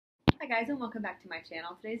Hi guys, and welcome back to my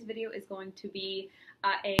channel. Today's video is going to be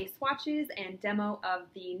a swatches and demo of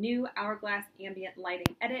the new Hourglass Ambient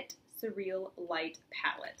Lighting Edit Surreal Light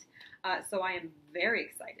Palette. So I am very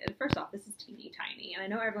excited. First off, this is teeny tiny, and I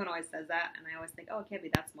know everyone always says that, and I always think, oh, it can't be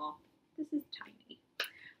that small. This is tiny.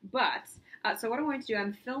 But, so what I'm going to do,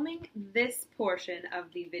 I'm filming this portion of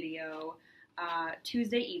the video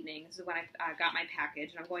Tuesday evening. This is when I got my package,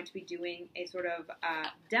 and I'm going to be doing a sort of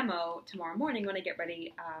demo tomorrow morning when I get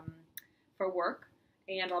ready for work,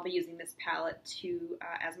 and I'll be using this palette to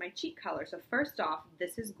as my cheek color. So first off,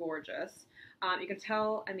 this is gorgeous. You can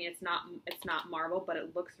tell, I mean, it's not marble, but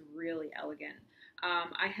it looks really elegant.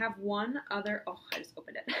 I have one other, oh, I just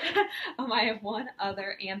opened it. I have one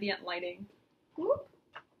other ambient lighting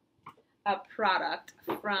product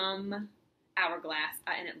from Hourglass,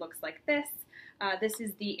 and it looks like this. This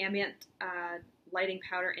is the ambient lighting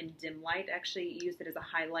powder in dim light. I actually used it as a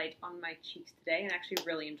highlight on my cheeks today and actually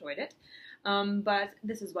really enjoyed it. But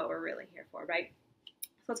this is what we're really here for, right?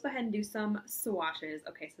 So let's go ahead and do some swatches.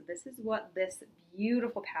 Okay, so this is what this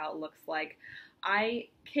beautiful palette looks like. I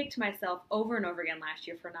kicked myself over and over again last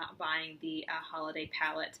year for not buying the holiday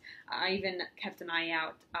palette. I even kept an eye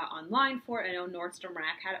out online for it. I know Nordstrom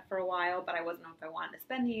Rack had it for a while, but I wasn't know if I wanted to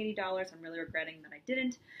spend the $80. I'm really regretting that I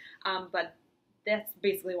didn't. But that's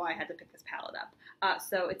basically why I had to pick this palette up.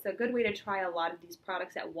 So it's a good way to try a lot of these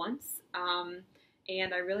products at once.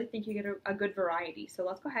 And I really think you get a good variety. So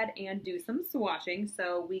let's go ahead and do some swatching.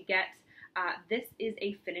 So we get, this is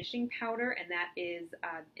a finishing powder, and that is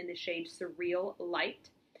in the shade Surreal Light.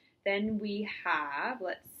 Then we have,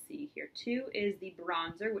 let's see here, 2 is the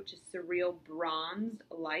bronzer, which is Surreal Bronzed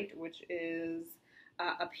Light, which is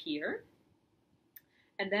up here.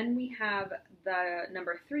 And then we have the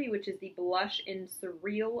number 3, which is the blush in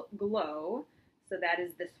Surreal Glow. So that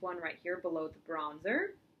is this one right here below the bronzer.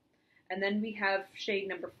 And then we have shade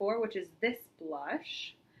number 4, which is this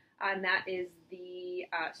blush, and that is the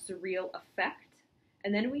Surreal Effect.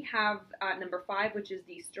 And then we have number 5, which is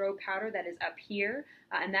the strobe powder that is up here,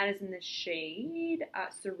 and that is in the shade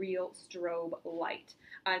Surreal Strobe Light.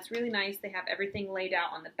 It's really nice. They have everything laid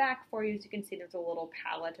out on the back for you. As you can see, there's a little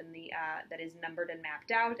palette in the that is numbered and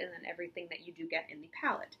mapped out, and then everything that you do get in the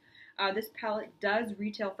palette. This palette does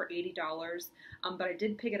retail for $80, but I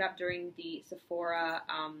did pick it up during the Sephora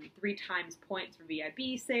 3 times points for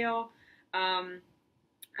VIB sale.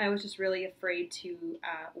 I was just really afraid to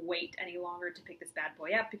wait any longer to pick this bad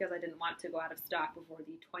boy up because I didn't want to go out of stock before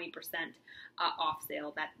the 20% off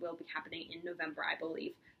sale that will be happening in November, I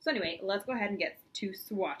believe. So anyway, let's go ahead and get to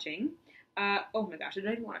swatching. Oh my gosh, I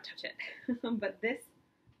don't even want to touch it. But this,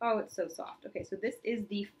 oh, it's so soft. Okay, so this is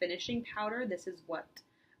the finishing powder. This is what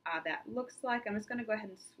that looks like. I'm just going to go ahead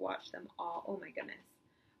and swatch them all. Oh my goodness.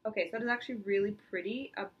 Okay, so it is actually really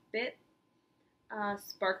pretty. A bit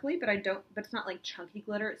sparkly, but it's not like chunky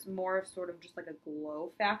glitter. It's more of sort of just like a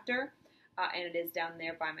glow factor. And it is down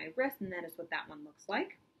there by my wrist, and that is what that one looks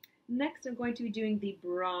like. Next, I'm going to be doing the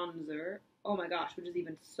bronzer. Oh my gosh, which is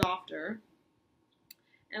even softer.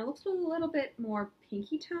 And it looks a little bit more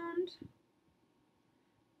pinky toned.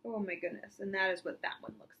 Oh my goodness, and that is what that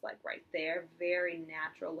one looks like right there. Very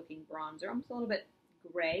natural looking bronzer, almost a little bit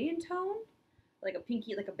gray in tone. Like a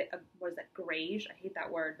pinky, like a bit, what is that, grayish? I hate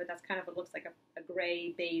that word, but that's kind of what it looks like, a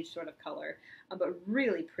gray beige sort of color, but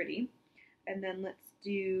really pretty. And then let's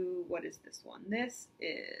do, what is this one? This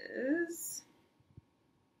is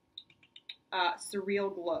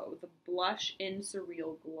Surreal Glow. The blush in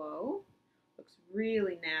Surreal Glow looks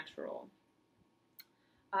really natural.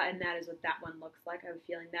 And that is what that one looks like. I have a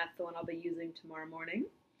feeling that's the one I'll be using tomorrow morning.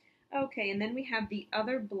 Okay, and then we have the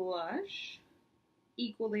other blush,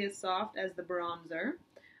 equally as soft as the bronzer.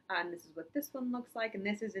 And this is what this one looks like. And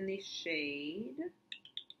this is in the shade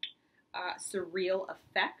Surreal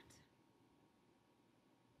Effect.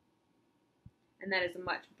 And that is a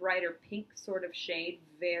much brighter pink sort of shade.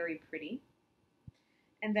 Very pretty.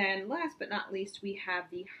 And then last but not least, we have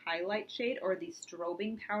the highlight shade, or the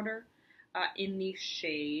strobing powder, in the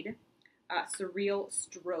shade Surreal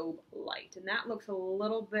Strobe Light. And that looks a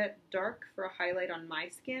little bit dark for a highlight on my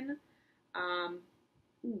skin.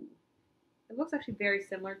 It looks actually very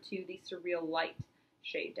similar to the Surreal Light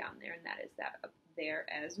shade down there, and that is that up there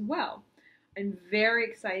as well. I'm very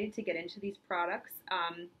excited to get into these products.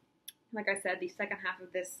 Like I said, the second half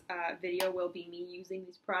of this video will be me using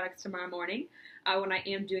these products tomorrow morning when I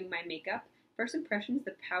am doing my makeup. First impressions,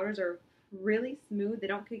 the powders are really smooth. They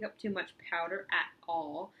don't kick up too much powder at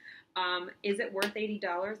all. Is it worth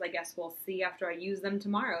 $80? I guess we'll see after I use them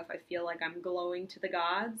tomorrow if I feel like I'm glowing to the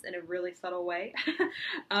gods in a really subtle way.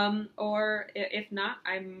 Or if not,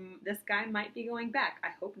 this guy might be going back. I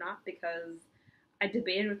hope not, because I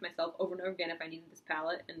debated with myself over and over again if I needed this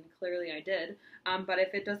palette, and clearly I did. But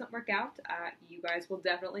if it doesn't work out, you guys will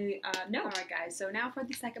definitely know. Alright guys, so now for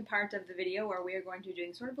the second part of the video where we are going to be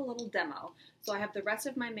doing sort of a little demo. So I have the rest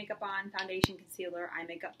of my makeup on, foundation, concealer, eye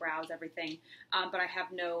makeup, brows, everything. But I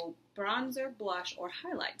have no bronzer, blush, or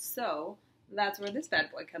highlights. So that's where this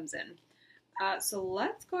bad boy comes in. So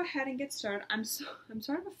let's go ahead and get started. I'm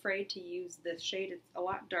sort of afraid to use this shade. It's a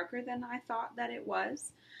lot darker than I thought that it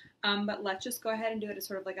was. But let's just go ahead and do it as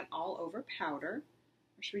sort of like an all-over powder.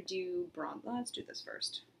 Or should we do bronze? Let's do this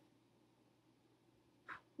first.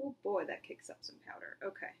 Oh boy, that kicks up some powder.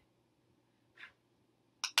 Okay.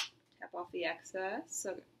 Tap off the excess.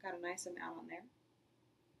 So got a nice amount on there.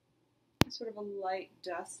 Sort of a light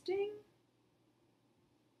dusting.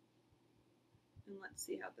 And let's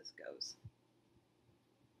see how this goes.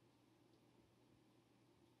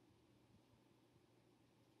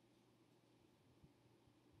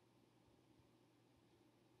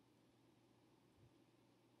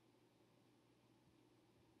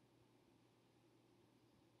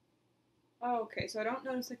 Okay, so I don't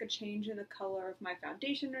notice like a change in the color of my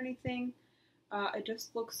foundation or anything. It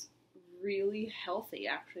just looks really healthy,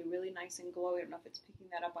 actually, really nice and glowy. I don't know if it's picking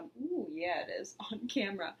that up on, ooh, yeah, it is, on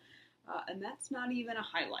camera. And that's not even a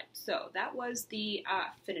highlight. So that was the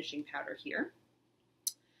finishing powder here.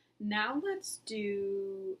 Now let's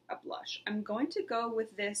do a blush. I'm going to go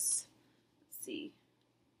with this, let's see,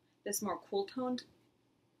 this more cool toned,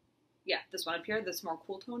 yeah, this one up here, this more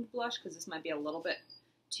cool toned blush, because this might be a little bit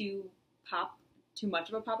too much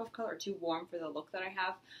of a pop of color, or too warm for the look that I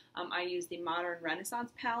have. I use the Modern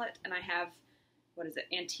Renaissance palette, and I have, what is it,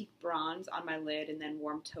 Antique Bronze on my lid, and then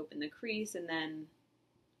Warm Taupe in the crease, and then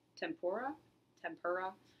Tempera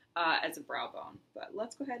as a brow bone. But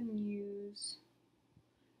let's go ahead and use,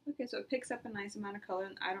 okay, so it picks up a nice amount of color,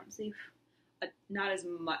 and I don't see not as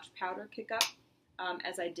much powder kick up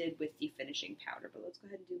as I did with the finishing powder. But let's go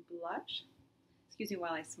ahead and do blush. Excuse me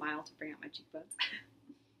while I smile to bring out my cheekbones.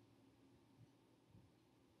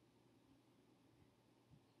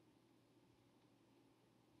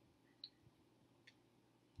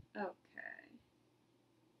 Okay.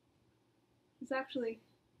 It's actually,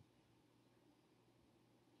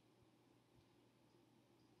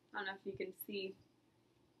 I don't know if you can see,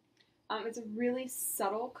 it's a really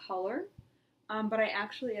subtle color, but it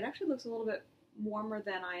actually looks a little bit warmer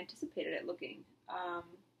than I anticipated it looking. But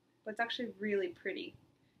it's actually really pretty.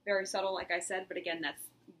 Very subtle, like I said, but again, that's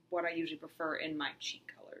what I usually prefer in my cheek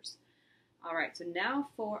colors. Alright, so now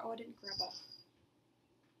for, oh, I didn't grab a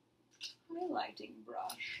highlighting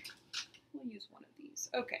brush. We'll use one of these.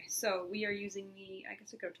 Okay, so we are using the, I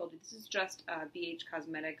guess I could have told you, this is just BH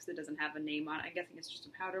Cosmetics. It doesn't have a name on it. I'm guessing it's just a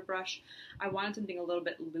powder brush. I wanted something a little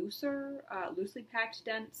bit looser, loosely packed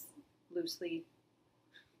dense,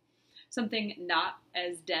 something not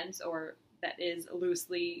as dense or that is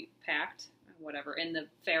loosely packed, whatever, in the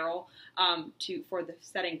ferrule for the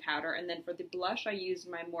setting powder. And then for the blush, I used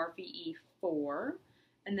my Morphe E4.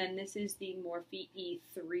 And then this is the Morphe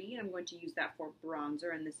E3. I'm going to use that for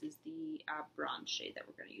bronzer, and this is the bronze shade that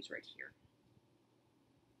we're going to use right here.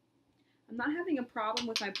 I'm not having a problem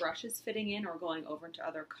with my brushes fitting in or going over into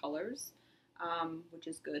other colors, which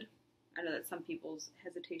is good. I know that some people's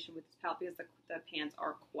hesitation with this palette, because the pans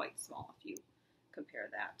are quite small if you compare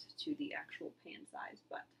that to the actual pan size,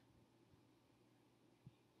 but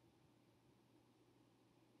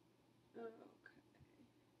okay.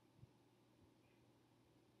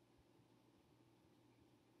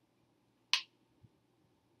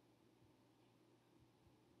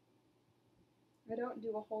 I don't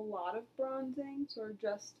do a whole lot of bronzing, sort of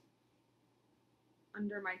just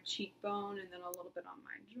under my cheekbone and then a little bit on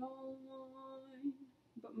my jawline,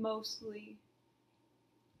 but mostly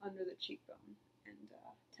under the cheekbone and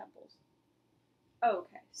temples.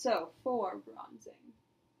 Okay, so for bronzing,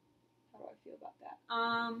 how do I feel about that?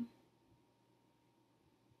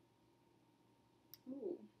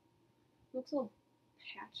 Ooh, looks a little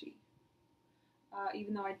patchy.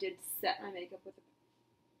 Even though I did set my makeup with a,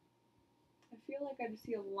 I feel like I just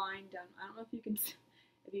see a line down. I don't know if you can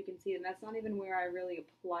see it. And that's not even where I really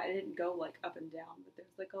applied. I didn't go like up and down, but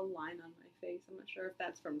there's like a line on my face. I'm not sure if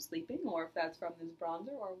that's from sleeping or if that's from this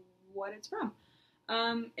bronzer or what it's from.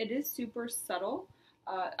 It is super subtle.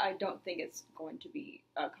 I don't think it's going to be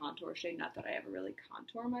a contour shade. Not that I ever really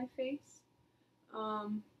contour my face.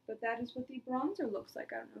 But that is what the bronzer looks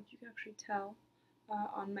like. I don't know if you can actually tell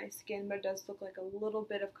on my skin, but it does look like a little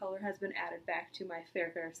bit of color has been added back to my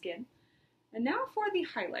fair skin. And now for the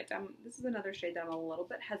highlight. This is another shade that I'm a little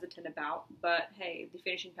bit hesitant about, but hey, the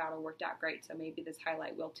finishing powder worked out great, so maybe this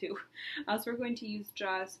highlight will too. So we're going to use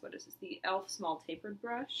just, what is this, the e.l.f. small tapered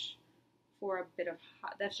brush for a bit of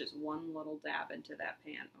hot. That's just one little dab into that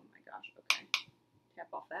pan. Oh my gosh, okay. Tap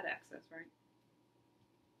off that excess, right?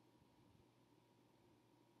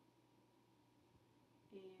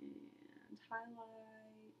 And highlight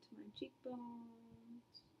my cheekbones.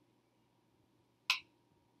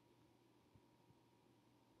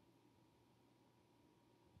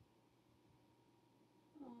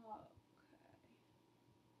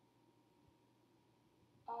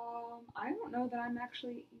 I don't know that I'm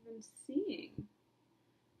actually even seeing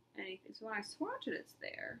anything. So when I swatch it, it's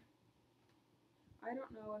there. I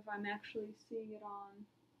don't know if I'm actually seeing it on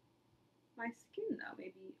my skin though.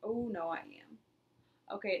 Maybe, oh no, I am.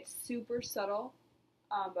 Okay, it's super subtle,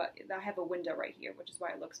 but I have a window right here, which is why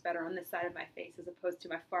it looks better on this side of my face as opposed to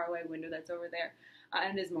my faraway window that's over there.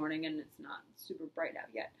 And it is morning and it's not super bright out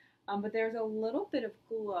yet. But there's a little bit of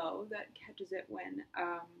glow that catches it when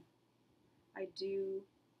I do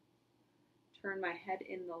turn my head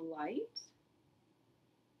in the light.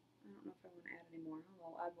 I don't know if I want to add any more.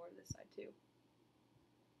 I'll add more to this side too.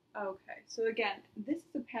 Okay, so again, this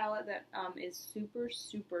is a palette that is super,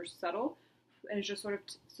 super subtle and is just sort of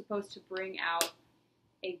supposed to bring out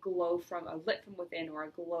a glow from, a lit from within or a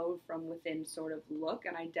glow from within sort of look,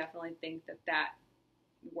 and I definitely think that that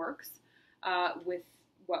works with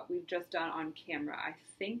what we've just done on camera. I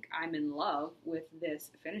think I'm in love with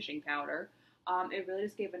this finishing powder. It really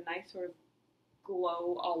just gave a nice sort of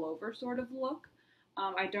glow all over sort of look.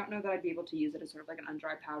 I don't know that I'd be able to use it as sort of like an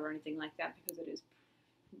undry powder or anything like that because it is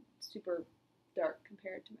super dark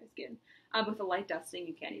compared to my skin. With the light dusting,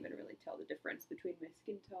 you can't even really tell the difference between my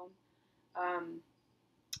skin tone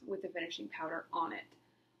with the finishing powder on it.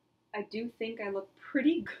 I do think I look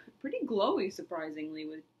pretty glowy, surprisingly,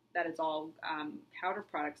 with that it's all powder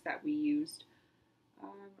products that we used.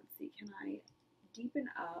 Let's see, can I deepen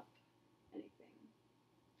up anything?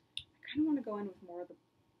 I kind of want to go in with more of the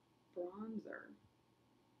bronzer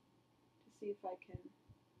to see if I can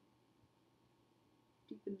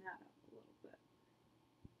deepen that up a little bit.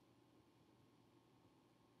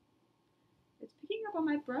 It's picking up on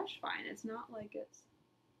my brush fine. It's not like it's...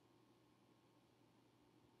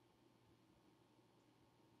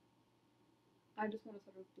 I just want to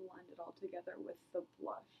sort of blend it all together with the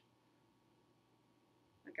blush.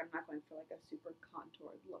 Like I'm not going for like a super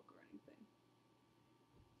contoured look or anything.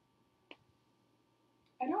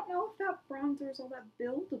 I don't know if that bronzer is all that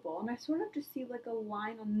buildable, and I sort of just see like a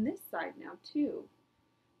line on this side now too.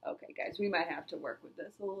 Okay guys, we might have to work with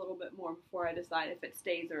this a little bit more before I decide if it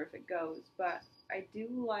stays or if it goes, but I do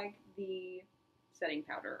like the setting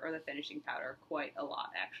powder or the finishing powder quite a lot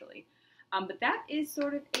actually. But that is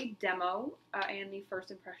sort of a demo and the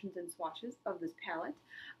first impressions and swatches of this palette.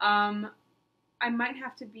 I might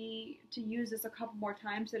have to use this a couple more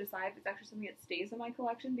times to decide if it's actually something that stays in my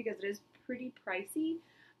collection because it is pretty pricey.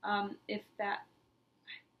 If that,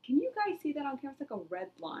 can you guys see that on camera? It's like a red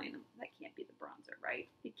line. That can't be the bronzer, right?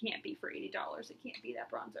 It can't be for $80. It can't be that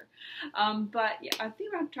bronzer. But yeah, I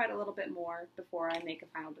think I'm going to try it a little bit more before I make a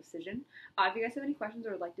final decision. If you guys have any questions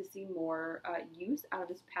or would like to see more use out of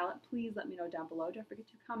this palette, please let me know down below. Don't forget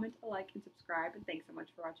to comment, like, and subscribe. And thanks so much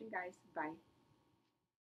for watching, guys. Bye.